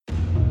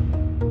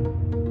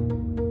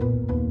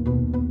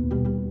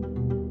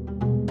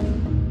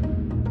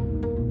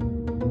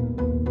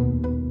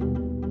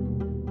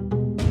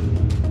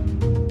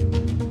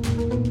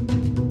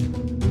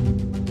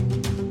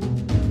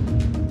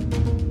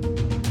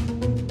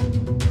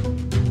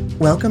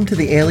Welcome to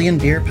the Alien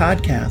Beer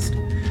Podcast.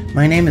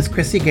 My name is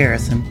Chrissy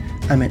Garrison.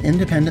 I'm an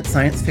independent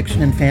science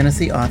fiction and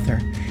fantasy author,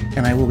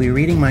 and I will be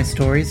reading my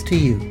stories to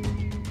you.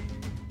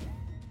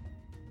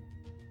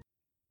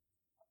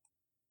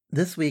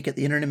 This week at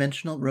the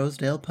interdimensional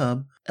Rosedale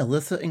pub,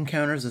 Alyssa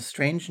encounters a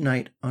strange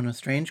knight on a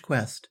strange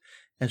quest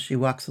as she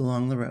walks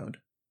along the road.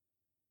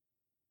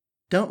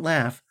 Don't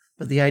laugh,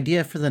 but the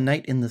idea for the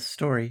knight in this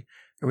story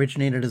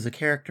originated as a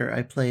character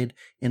I played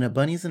in a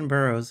Bunnies and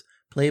Burrows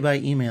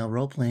play-by-email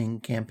role-playing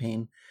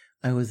campaign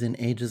I was in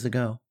ages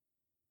ago.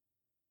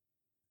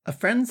 A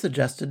friend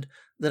suggested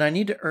that I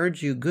need to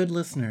urge you good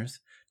listeners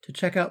to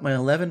check out my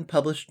 11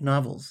 published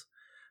novels,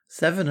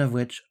 7 of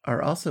which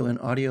are also in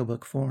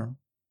audiobook form.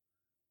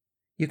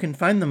 You can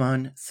find them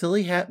on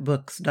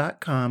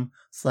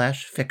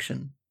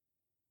sillyhatbooks.com/fiction.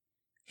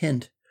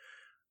 Hint,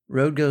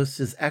 Road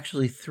Ghost is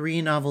actually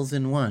 3 novels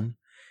in one,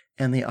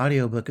 and the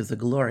audiobook is a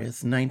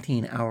glorious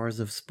 19 hours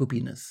of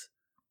spoopiness.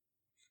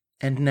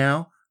 And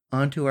now,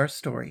 on to our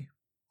story.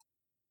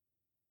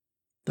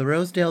 The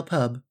Rosedale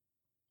Pub,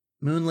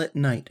 moonlit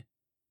night.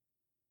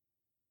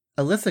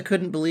 Alyssa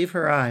couldn't believe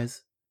her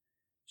eyes.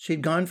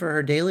 She'd gone for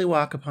her daily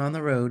walk upon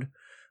the road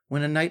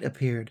when a knight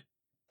appeared.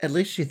 At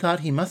least she thought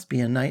he must be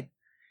a knight.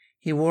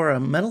 He wore a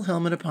metal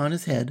helmet upon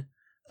his head,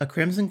 a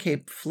crimson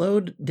cape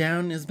flowed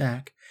down his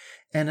back,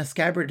 and a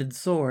scabbarded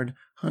sword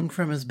hung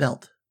from his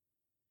belt.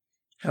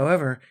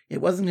 However,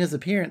 it wasn't his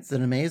appearance that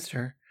amazed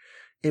her.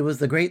 It was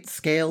the great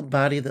scaled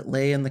body that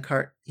lay in the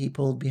cart he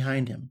pulled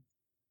behind him.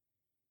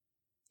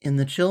 In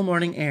the chill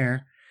morning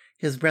air,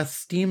 his breath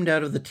steamed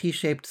out of the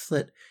T-shaped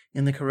slit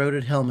in the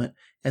corroded helmet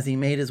as he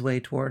made his way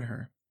toward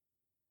her.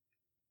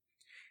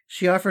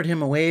 She offered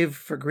him a wave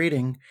for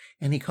greeting,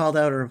 and he called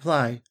out a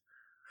reply.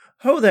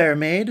 "Ho there,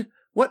 maid!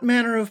 What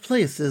manner of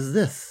place is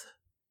this?"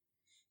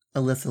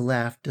 Alyssa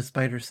laughed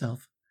despite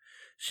herself.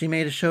 She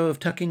made a show of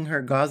tucking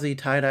her gauzy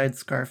tie-dyed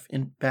scarf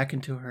back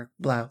into her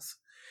blouse,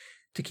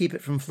 to keep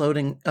it from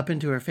floating up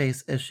into her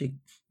face as she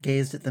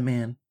gazed at the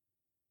man.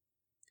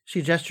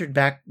 She gestured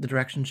back the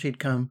direction she'd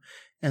come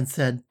and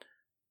said,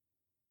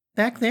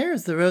 "Back there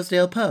is the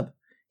Rosedale Pub.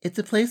 It's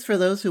a place for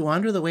those who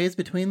wander the ways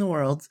between the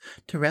worlds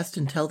to rest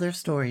and tell their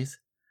stories.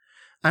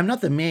 I'm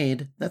not the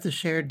maid, that's a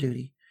shared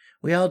duty.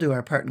 We all do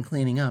our part in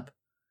cleaning up.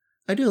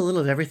 I do a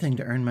little of everything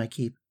to earn my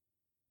keep."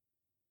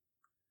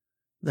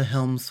 The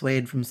helm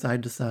swayed from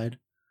side to side.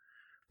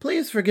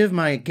 "Please forgive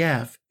my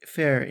gaffe,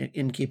 fair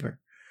innkeeper.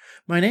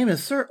 My name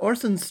is Sir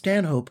Orson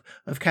Stanhope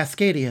of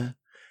Cascadia.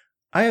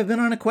 I have been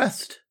on a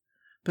quest,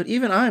 but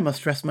even I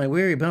must rest my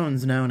weary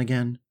bones now and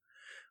again.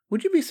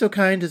 Would you be so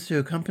kind as to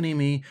accompany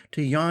me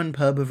to yon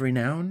pub of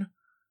renown?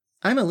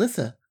 I'm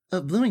Alyssa,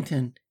 of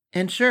Bloomington,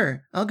 and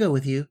sure, I'll go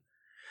with you.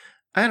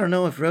 I don't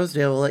know if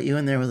Rosedale will let you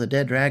in there with a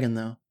dead dragon,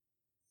 though."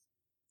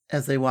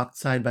 As they walked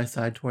side by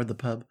side toward the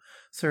pub,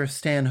 Sir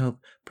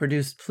Stanhope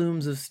produced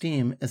plumes of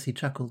steam as he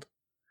chuckled.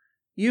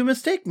 "You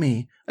mistake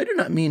me. I do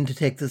not mean to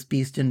take this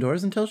beast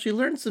indoors until she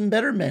learns some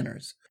better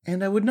manners,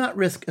 and I would not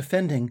risk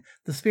offending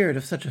the spirit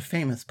of such a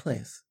famous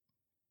place."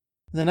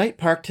 The knight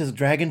parked his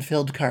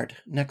dragon-filled cart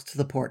next to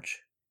the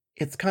porch.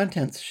 Its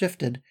contents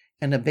shifted,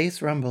 and a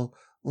bass rumble,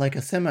 like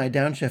a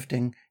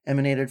semi-downshifting,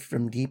 emanated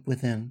from deep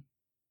within.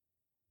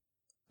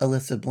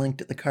 Alyssa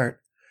blinked at the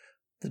cart.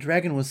 The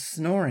dragon was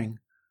snoring,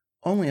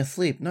 only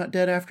asleep, not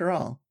dead after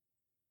all.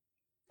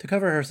 To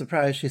cover her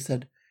surprise, she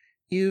said,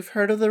 "You've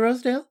heard of the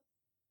Rosedale?"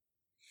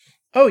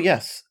 "Oh,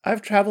 yes.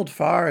 I've traveled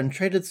far and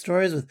traded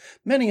stories with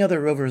many other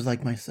rovers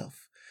like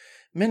myself.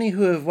 Many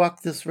who have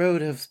walked this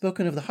road have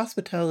spoken of the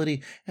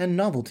hospitality and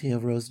novelty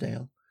of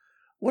Rosedale.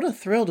 What a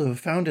thrill to have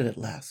found it at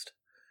last.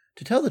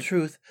 To tell the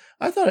truth,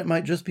 I thought it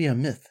might just be a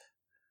myth.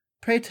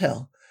 Pray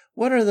tell,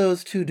 what are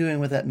those two doing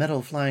with that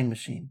metal flying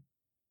machine?"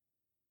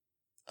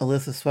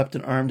 Alyssa swept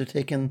an arm to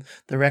take in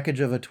the wreckage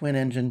of a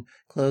twin-engine,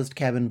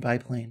 closed-cabin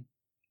biplane.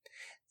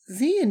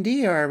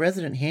 "Z&D are our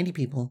resident handy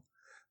people.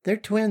 They're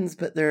twins,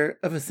 but they're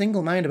of a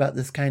single mind about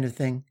this kind of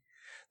thing.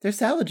 They're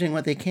salvaging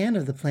what they can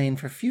of the plane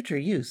for future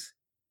use."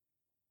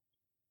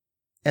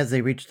 As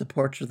they reached the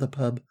porch of the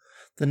pub,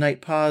 the knight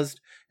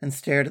paused and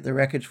stared at the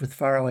wreckage with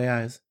faraway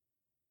eyes.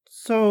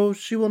 "So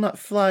she will not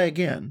fly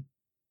again?"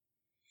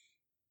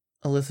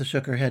 Alyssa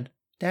shook her head.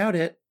 "Doubt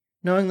it.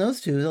 Knowing those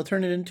two, they'll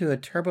turn it into a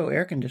turbo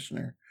air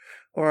conditioner,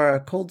 or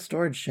a cold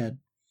storage shed,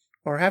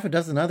 or half a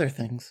dozen other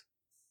things."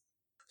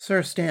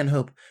 Sir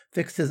Stanhope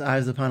fixed his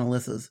eyes upon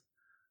Alyssa's.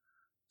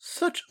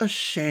 "Such a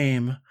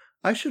shame.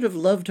 I should have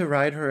loved to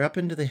ride her up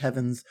into the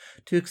heavens,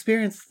 to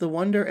experience the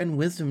wonder and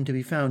wisdom to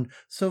be found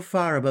so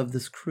far above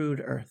this crude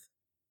earth."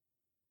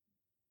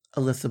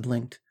 Alyssa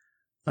blinked,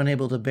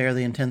 unable to bear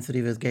the intensity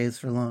of his gaze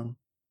for long.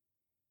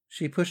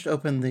 She pushed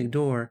open the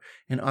door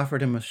and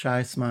offered him a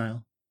shy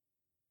smile.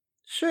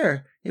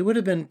 "Sure, it would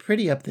have been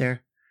pretty up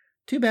there.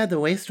 Too bad the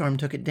waystorm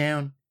took it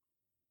down."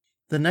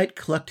 The knight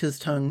clucked his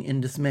tongue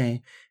in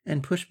dismay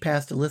and pushed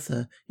past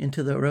Alyssa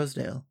into the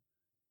Rosedale.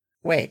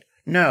 "Wait.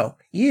 No,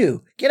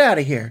 you! Get out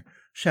of here!"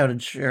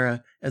 shouted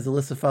Shira as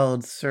Alyssa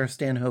followed Sir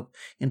Stanhope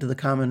into the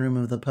common room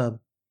of the pub.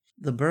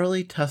 The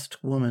burly,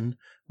 tusked woman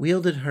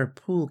wielded her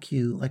pool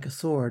cue like a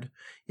sword,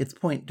 its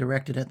point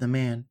directed at the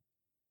man.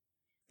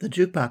 The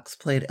jukebox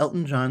played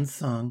Elton John's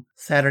song,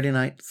 Saturday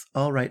Night's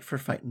All Right for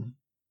Fightin'.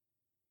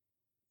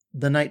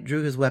 The knight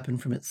drew his weapon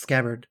from its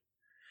scabbard.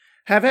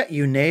 "Have at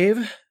you,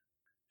 knave!"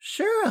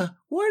 "Shura,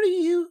 what are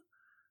you—"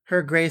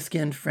 Her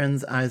gray-skinned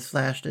friend's eyes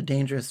flashed a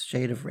dangerous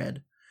shade of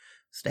red.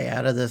 "Stay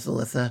out of this,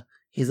 Alyssa.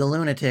 He's a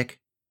lunatic."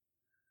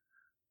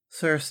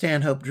 Sir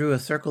Stanhope drew a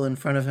circle in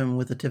front of him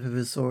with the tip of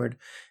his sword,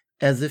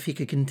 as if he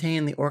could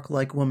contain the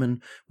orc-like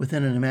woman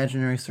within an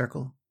imaginary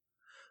circle.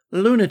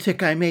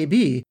 "Lunatic I may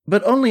be,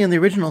 but only in the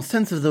original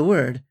sense of the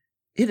word.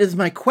 It is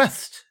my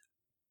quest."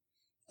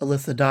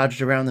 Alyssa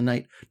dodged around the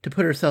knight to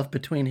put herself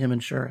between him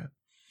and Shura.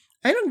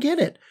 "I don't get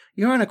it.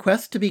 You're on a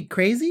quest to be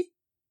crazy?"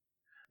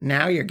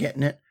 "Now you're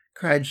getting it,"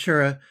 cried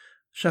Shura,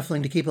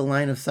 shuffling to keep a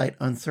line of sight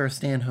on Sir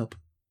Stanhope.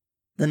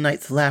 The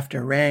knight's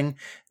laughter rang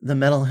the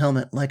metal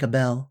helmet like a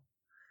bell.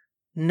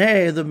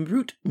 "Nay, the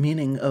root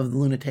meaning of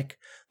lunatic,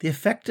 the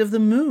effect of the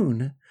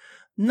moon.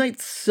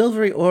 Night's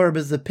silvery orb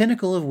is the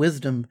pinnacle of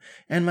wisdom,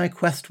 and my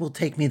quest will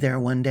take me there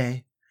one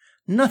day.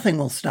 Nothing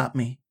will stop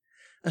me,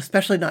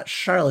 especially not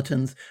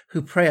charlatans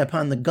who prey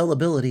upon the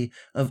gullibility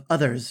of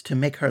others to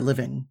make her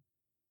living."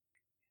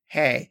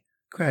 "Hey,"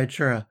 cried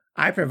Shura,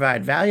 "I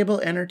provide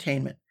valuable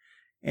entertainment.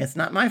 It's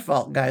not my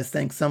fault guys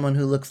think someone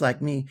who looks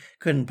like me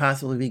couldn't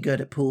possibly be good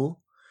at pool.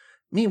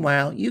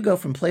 Meanwhile, you go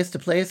from place to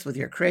place with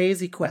your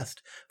crazy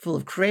quest, full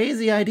of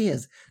crazy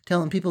ideas,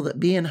 telling people that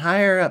being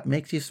higher up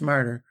makes you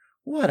smarter.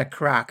 What a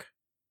crock."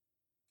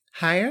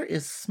 "Higher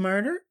is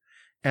smarter?"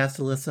 asked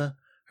Alyssa,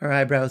 her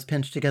eyebrows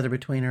pinched together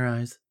between her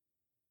eyes.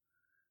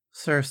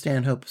 Sir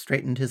Stanhope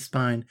straightened his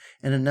spine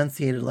and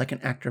enunciated like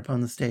an actor upon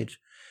the stage.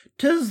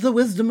 "'Tis the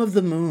wisdom of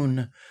the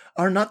moon.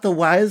 Are not the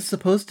wise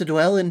supposed to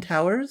dwell in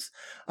towers?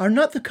 Are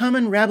not the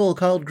common rabble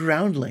called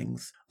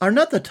groundlings? Are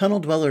not the tunnel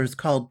dwellers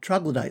called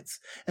troglodytes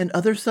and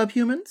other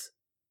subhumans?"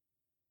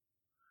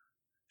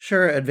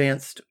 Shura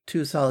advanced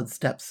 2 solid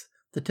steps,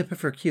 the tip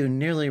of her cue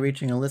nearly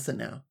reaching Alyssa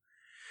now.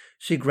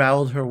 She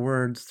growled her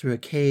words through a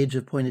cage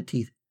of pointed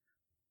teeth.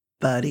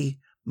 "Buddy,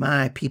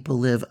 my people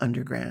live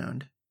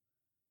underground."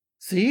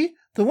 "See,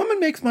 the woman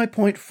makes my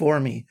point for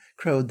me,"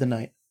 crowed the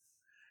knight.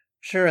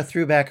 Shura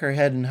threw back her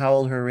head and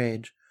howled her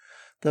rage.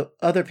 The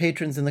other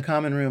patrons in the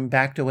common room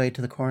backed away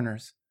to the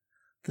corners.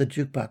 The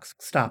jukebox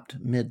stopped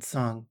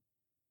mid-song.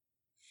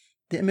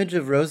 The image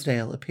of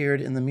Rosedale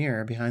appeared in the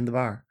mirror behind the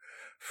bar,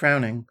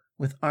 frowning,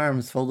 with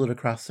arms folded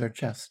across her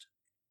chest.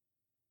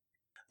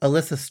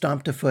 Alyssa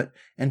stomped a foot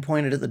and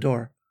pointed at the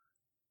door.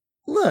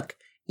 "Look,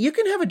 you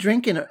can have a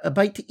drink and a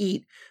bite to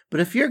eat, but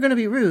if you're going to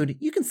be rude,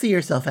 you can see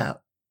yourself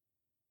out."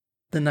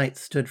 The knight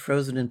stood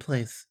frozen in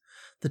place,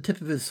 the tip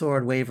of his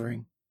sword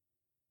wavering.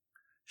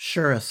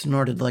 Shura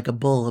snorted like a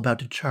bull about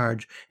to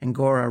charge and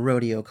gore a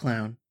rodeo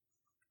clown.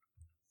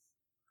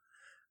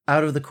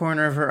 Out of the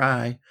corner of her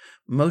eye,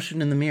 motion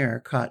in the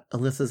mirror caught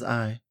Alyssa's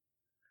eye.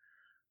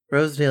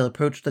 Rosedale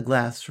approached the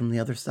glass from the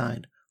other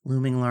side,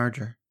 looming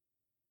larger.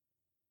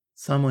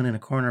 Someone in a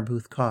corner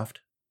booth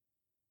coughed.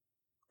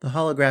 The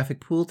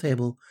holographic pool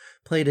table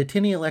played a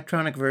tinny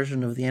electronic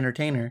version of The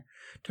Entertainer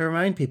to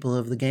remind people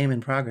of the game in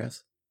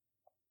progress.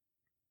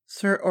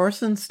 Sir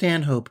Orson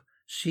Stanhope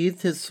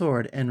sheathed his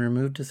sword and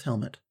removed his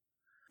helmet.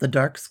 The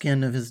dark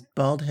skin of his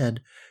bald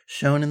head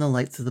shone in the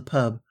lights of the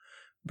pub,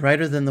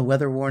 brighter than the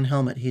weather-worn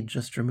helmet he'd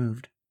just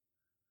removed.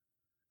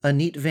 A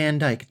neat Van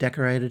Dyke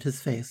decorated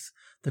his face,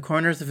 the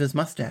corners of his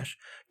mustache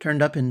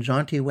turned up in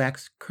jaunty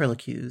wax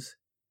curlicues.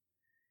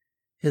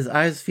 His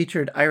eyes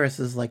featured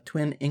irises like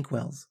twin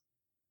inkwells.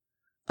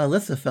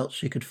 Alyssa felt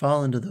she could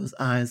fall into those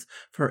eyes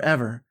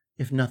forever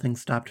if nothing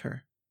stopped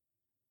her.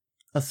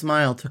 A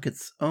smile took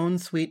its own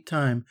sweet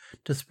time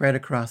to spread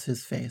across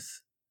his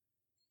face.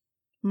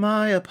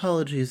 "My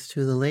apologies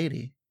to the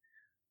lady."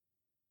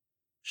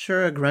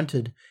 Shura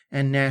grunted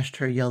and gnashed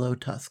her yellow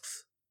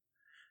tusks.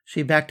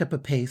 She backed up a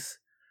pace,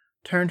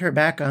 turned her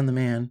back on the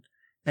man,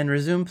 and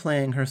resumed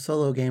playing her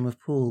solo game of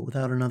pool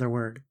without another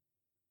word.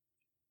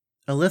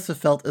 Alyssa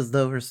felt as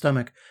though her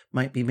stomach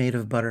might be made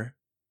of butter.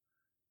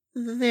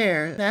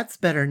 "There, that's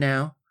better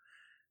now.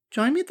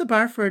 Join me at the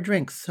bar for a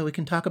drink so we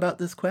can talk about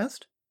this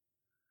quest?"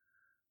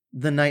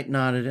 The knight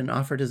nodded and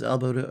offered his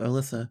elbow to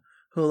Alyssa,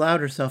 who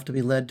allowed herself to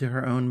be led to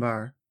her own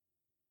bar.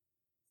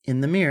 In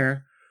the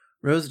mirror,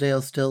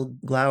 Rosedale still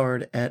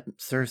glowered at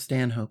Sir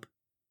Stanhope.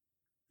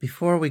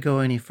 "Before we go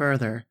any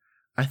further,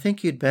 I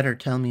think you'd better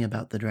tell me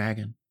about the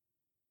dragon."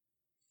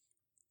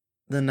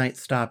 The knight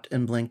stopped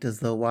and blinked as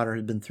though water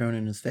had been thrown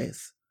in his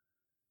face.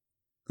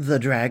 "The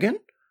dragon?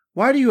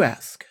 Why do you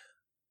ask?"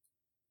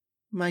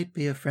 "Might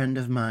be a friend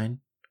of mine,"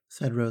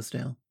 said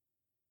Rosedale.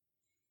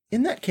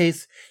 "In that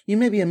case, you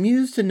may be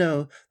amused to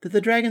know that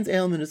the dragon's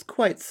ailment is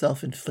quite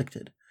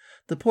self-inflicted.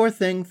 The poor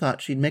thing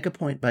thought she'd make a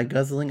point by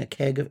guzzling a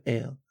keg of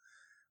ale.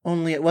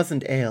 Only it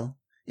wasn't ale,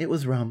 it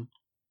was rum.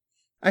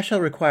 I shall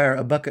require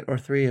a bucket or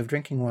 3 of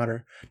drinking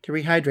water to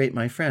rehydrate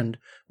my friend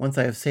once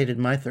I have sated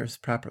my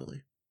thirst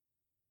properly."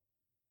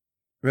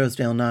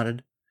 Rosedale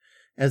nodded.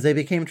 As they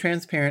became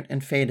transparent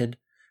and faded,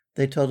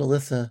 they told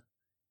Alyssa,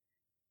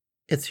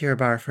 It's your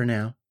bar for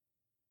now.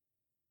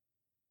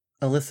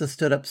 Alyssa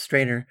stood up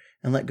straighter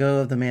and let go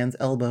of the man's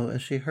elbow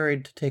as she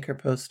hurried to take her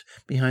post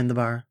behind the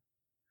bar.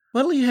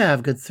 What'll you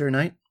have, good Sir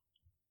Knight?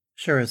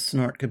 Shura's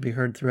snort could be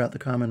heard throughout the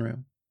common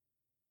room.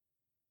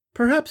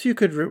 Perhaps you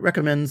could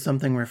recommend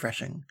something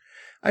refreshing.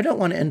 I don't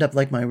want to end up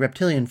like my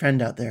reptilian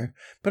friend out there,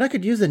 but I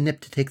could use a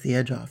nip to take the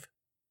edge off.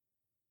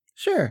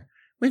 Sure,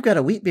 we've got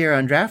a wheat beer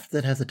on draft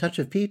that has a touch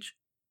of peach.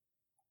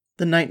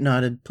 The knight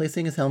nodded,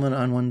 placing his helmet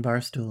on one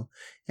bar stool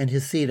and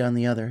his seat on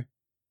the other.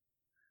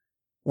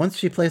 Once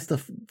she placed the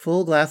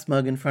full glass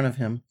mug in front of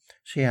him,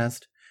 she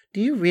asked, Do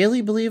you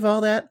really believe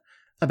all that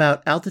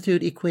about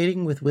altitude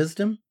equating with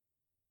wisdom?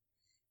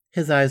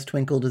 His eyes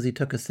twinkled as he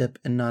took a sip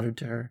and nodded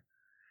to her.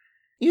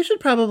 You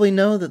should probably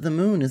know that the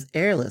moon is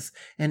airless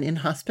and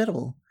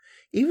inhospitable.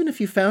 Even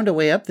if you found a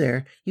way up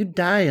there, you'd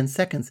die in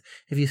seconds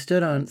if you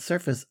stood on its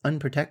surface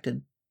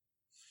unprotected.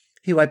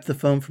 He wiped the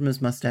foam from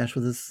his mustache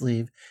with his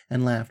sleeve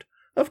and laughed.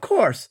 Of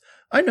course,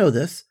 I know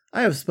this.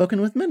 I have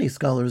spoken with many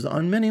scholars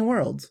on many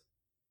worlds.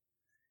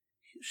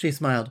 She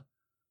smiled.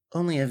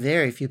 Only a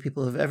very few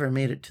people have ever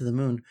made it to the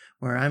moon,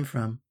 where I'm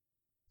from.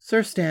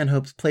 Sir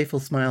Stanhope's playful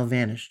smile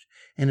vanished,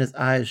 and his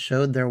eyes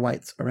showed their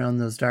whites around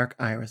those dark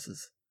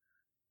irises.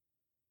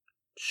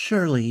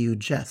 Surely you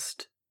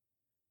jest.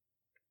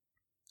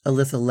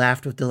 Alyssa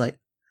laughed with delight.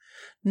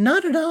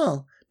 Not at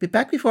all. But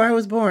back before I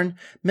was born,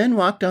 men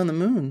walked on the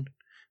moon.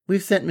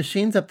 We've sent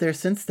machines up there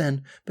since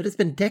then, but it's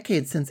been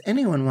decades since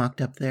anyone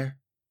walked up there.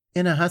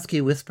 In a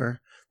husky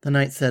whisper, the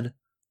knight said,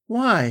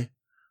 Why?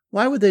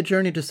 Why would they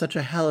journey to such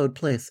a hallowed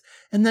place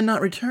and then not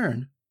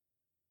return?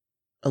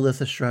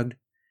 Alyssa shrugged.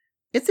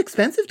 It's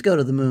expensive to go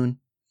to the moon.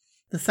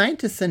 The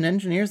scientists and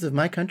engineers of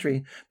my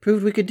country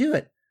proved we could do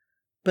it.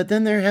 But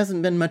then there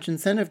hasn't been much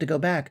incentive to go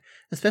back,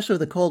 especially with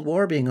the Cold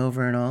War being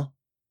over and all.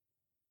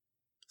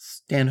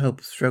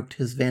 Stanhope stroked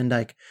his Van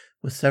Dyke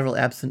with several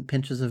absent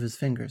pinches of his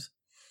fingers.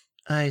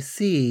 I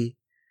see.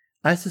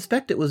 I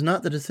suspect it was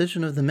not the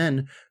decision of the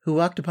men who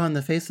walked upon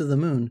the face of the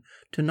moon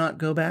to not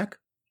go back?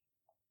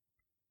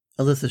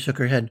 Alyssa shook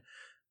her head.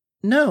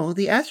 No,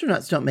 the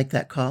astronauts don't make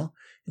that call.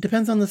 It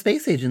depends on the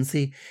space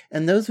agency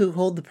and those who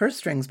hold the purse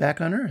strings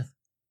back on Earth.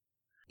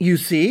 You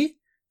see?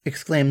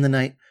 Exclaimed the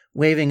knight,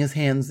 waving his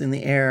hands in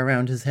the air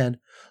around his head.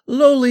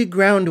 Lowly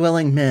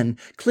ground-dwelling men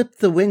clip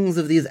the wings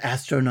of these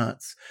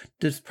astronauts,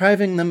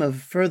 depriving them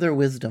of further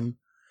wisdom.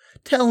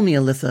 Tell me,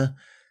 Alyssa,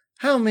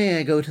 how may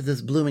I go to this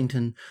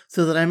Bloomington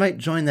so that I might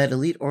join that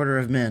elite order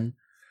of men?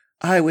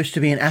 I wish to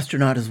be an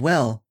astronaut as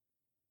well.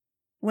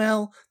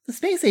 Well, the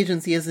space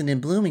agency isn't in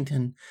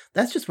Bloomington.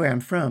 That's just where I'm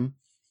from.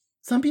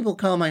 Some people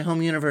call my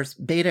home universe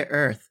Beta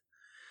Earth.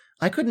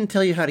 I couldn't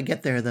tell you how to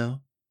get there,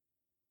 though.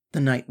 The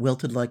knight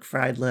wilted like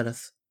fried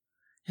lettuce.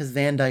 His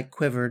Van Dyke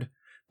quivered,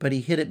 but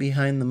he hid it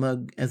behind the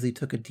mug as he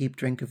took a deep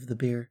drink of the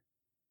beer.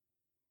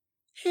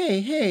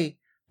 Hey,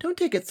 don't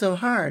take it so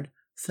hard,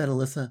 said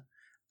Alyssa.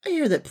 I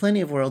hear that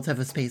plenty of worlds have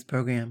a space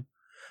program.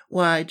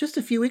 Why, just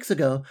a few weeks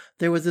ago,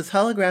 there was this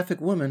holographic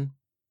woman.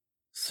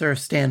 Sir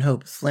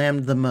Stanhope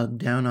slammed the mug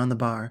down on the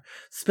bar,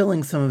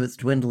 spilling some of its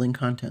dwindling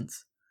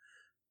contents.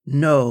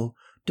 No,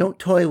 don't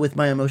toy with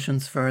my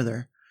emotions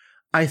further.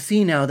 I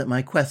see now that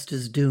my quest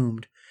is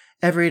doomed.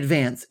 Every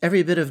advance,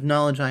 every bit of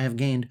knowledge I have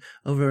gained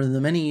over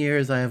the many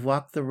years I have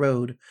walked the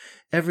road,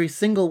 every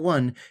single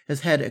one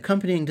has had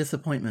accompanying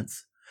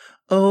disappointments.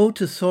 Oh,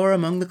 to soar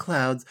among the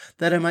clouds,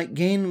 that I might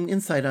gain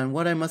insight on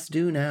what I must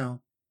do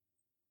now.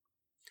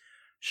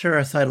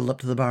 Shura sidled up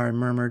to the bar and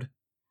murmured,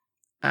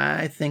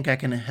 I think I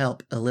can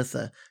help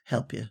Alyssa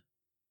help you.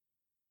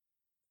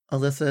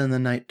 Alyssa and the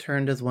knight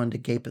turned as one to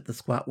gape at the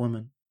squat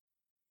woman.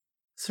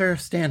 Sir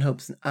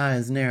Stanhope's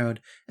eyes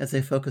narrowed as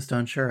they focused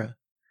on Shura.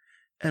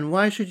 And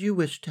why should you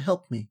wish to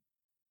help me?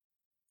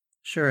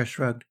 Shura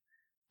shrugged.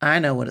 I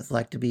know what it's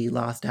like to be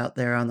lost out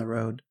there on the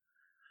road.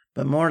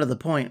 But more to the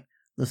point,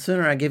 the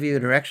sooner I give you a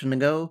direction to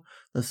go,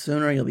 the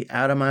sooner you'll be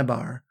out of my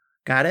bar.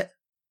 Got it?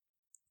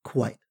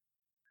 Quite.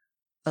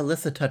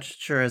 Alyssa touched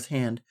Shura's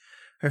hand,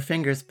 her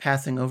fingers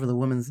passing over the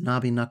woman's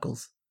knobby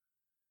knuckles.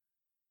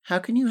 How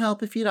can you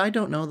help if I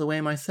don't know the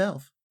way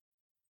myself?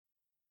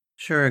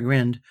 Shura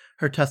grinned,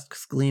 her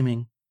tusks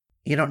gleaming.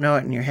 You don't know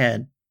it in your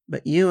head.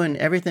 But you and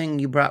everything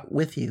you brought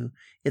with you,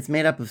 it's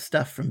made up of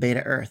stuff from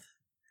Beta Earth.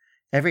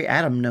 Every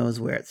atom knows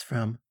where it's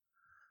from.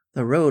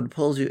 The road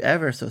pulls you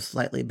ever so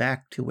slightly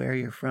back to where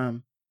you're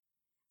from.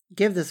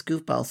 Give this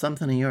goofball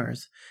something of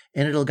yours,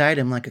 and it'll guide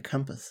him like a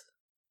compass.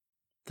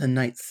 The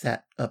knight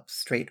sat up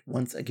straight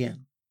once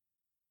again.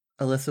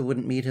 Alyssa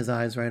wouldn't meet his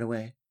eyes right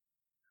away.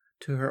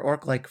 To her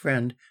orc-like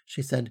friend,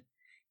 she said,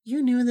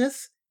 You knew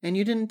this, and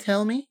you didn't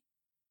tell me?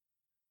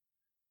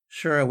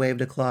 Shura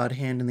waved a clawed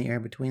hand in the air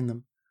between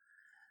them.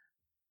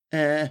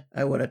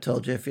 I would have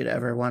told you if you'd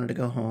ever wanted to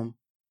go home.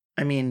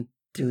 I mean,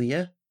 do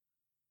you?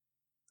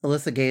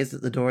 Alyssa gazed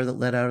at the door that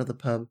led out of the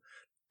pub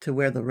to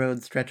where the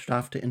road stretched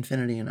off to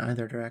infinity in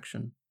either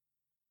direction.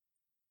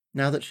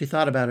 Now that she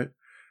thought about it,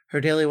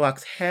 her daily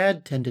walks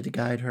had tended to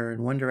guide her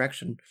in one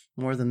direction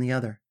more than the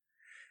other,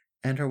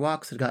 and her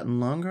walks had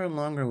gotten longer and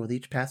longer with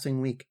each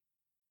passing week.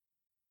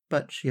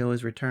 But she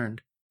always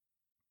returned.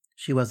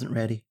 She wasn't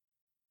ready.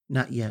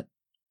 Not yet.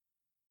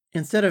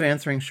 Instead of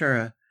answering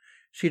Shura,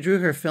 she drew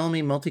her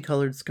filmy,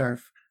 multicolored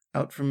scarf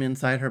out from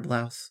inside her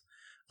blouse,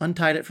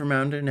 untied it from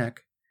around her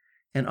neck,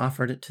 and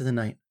offered it to the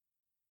knight.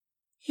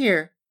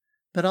 Here,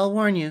 but I'll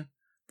warn you,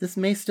 this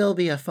may still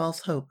be a false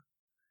hope.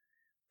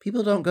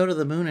 People don't go to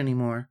the moon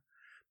anymore,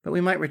 but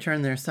we might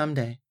return there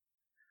someday.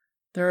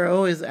 There are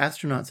always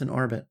astronauts in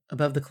orbit,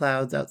 above the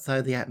clouds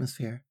outside the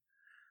atmosphere.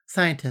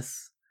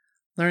 Scientists,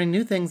 learning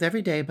new things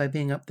every day by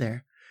being up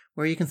there,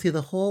 where you can see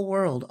the whole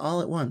world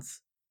all at once.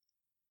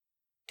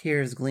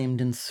 Tears gleamed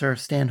in Sir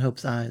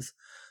Stanhope's eyes,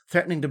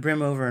 threatening to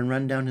brim over and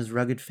run down his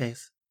rugged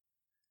face.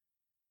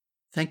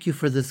 Thank you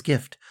for this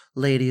gift,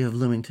 Lady of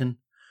Leamington.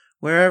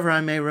 Wherever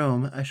I may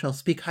roam, I shall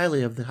speak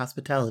highly of the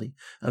hospitality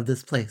of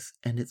this place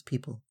and its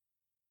people.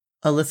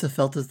 Alyssa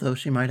felt as though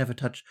she might have a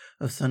touch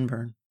of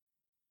sunburn.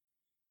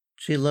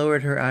 She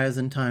lowered her eyes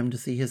in time to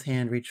see his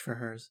hand reach for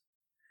hers.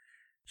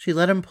 She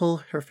let him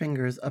pull her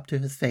fingers up to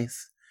his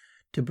face,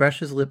 to brush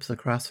his lips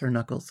across her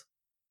knuckles.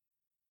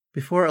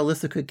 Before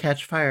Alyssa could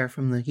catch fire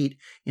from the heat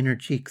in her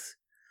cheeks,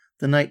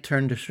 the knight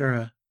turned to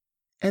Shura.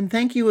 And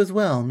thank you as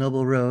well,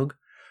 noble rogue,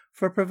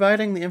 for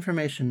providing the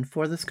information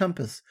for this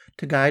compass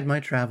to guide my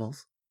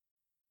travels.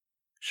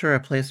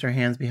 Shura placed her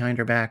hands behind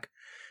her back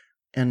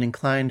and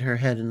inclined her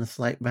head in a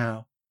slight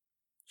bow.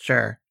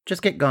 Sure,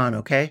 just get gone,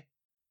 okay?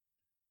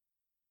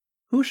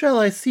 Who shall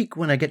I seek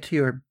when I get to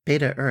your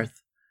Beta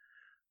Earth?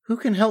 Who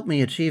can help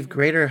me achieve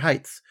greater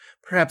heights,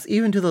 perhaps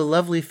even to the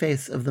lovely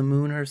face of the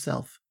moon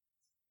herself?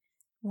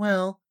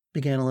 Well,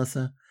 began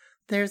Alyssa,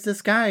 there's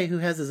this guy who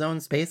has his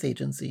own space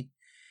agency.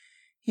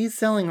 He's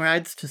selling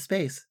rides to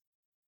space.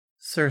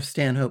 Sir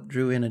Stanhope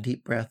drew in a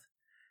deep breath,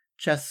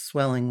 chest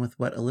swelling with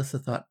what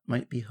Alyssa thought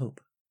might be hope.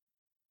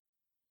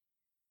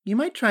 You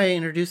might try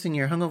introducing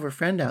your hungover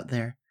friend out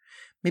there.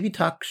 Maybe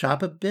talk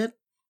shop a bit.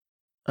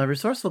 A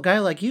resourceful guy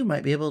like you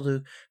might be able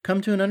to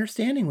come to an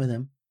understanding with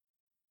him.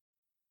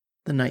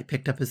 The knight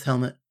picked up his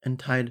helmet and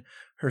tied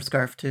her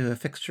scarf to a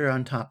fixture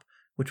on top,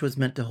 which was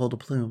meant to hold a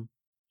plume.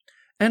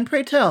 And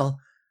pray tell,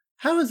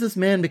 how has this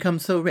man become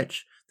so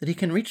rich that he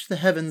can reach the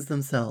heavens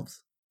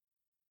themselves?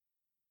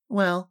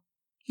 Well,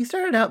 he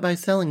started out by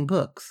selling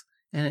books,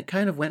 and it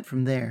kind of went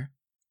from there.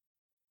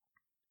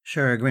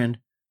 Shura grinned.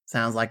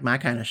 Sounds like my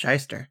kind of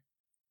shyster.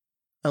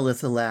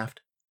 Alyssa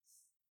laughed.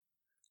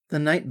 The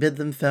knight bid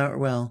them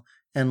farewell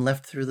and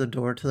left through the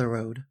door to the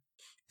road.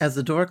 As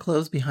the door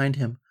closed behind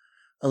him,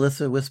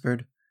 Alyssa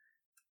whispered,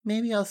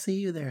 Maybe I'll see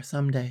you there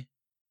someday.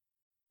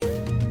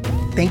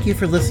 Thank you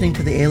for listening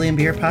to the Alien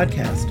Beer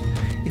Podcast.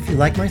 If you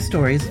like my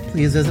stories,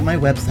 please visit my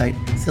website,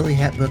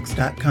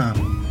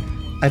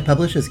 sillyhatbooks.com. I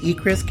publish as E.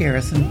 Chris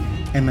Garrison,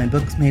 and my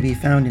books may be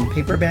found in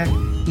paperback,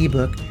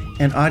 ebook,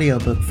 and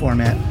audiobook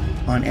format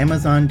on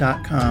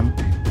Amazon.com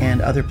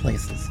and other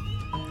places.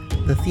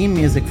 The theme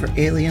music for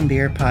Alien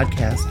Beer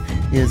Podcast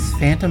is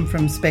Phantom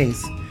from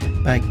Space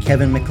by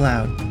Kevin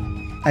MacLeod.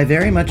 I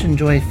very much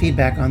enjoy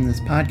feedback on this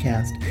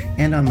podcast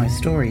and on my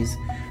stories,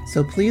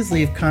 so please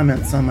leave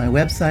comments on my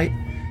website,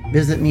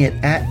 visit me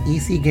at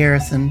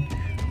 @ECGarrison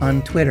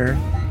on Twitter,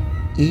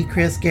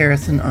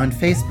 echrisgarrison on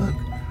Facebook,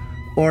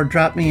 or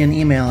drop me an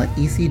email at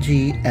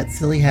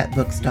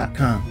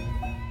ecg@sillyhatbooks.com.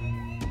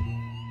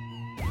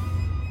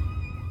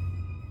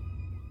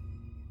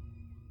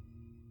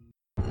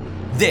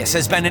 This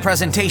has been a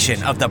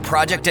presentation of the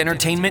Project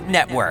Entertainment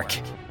Network.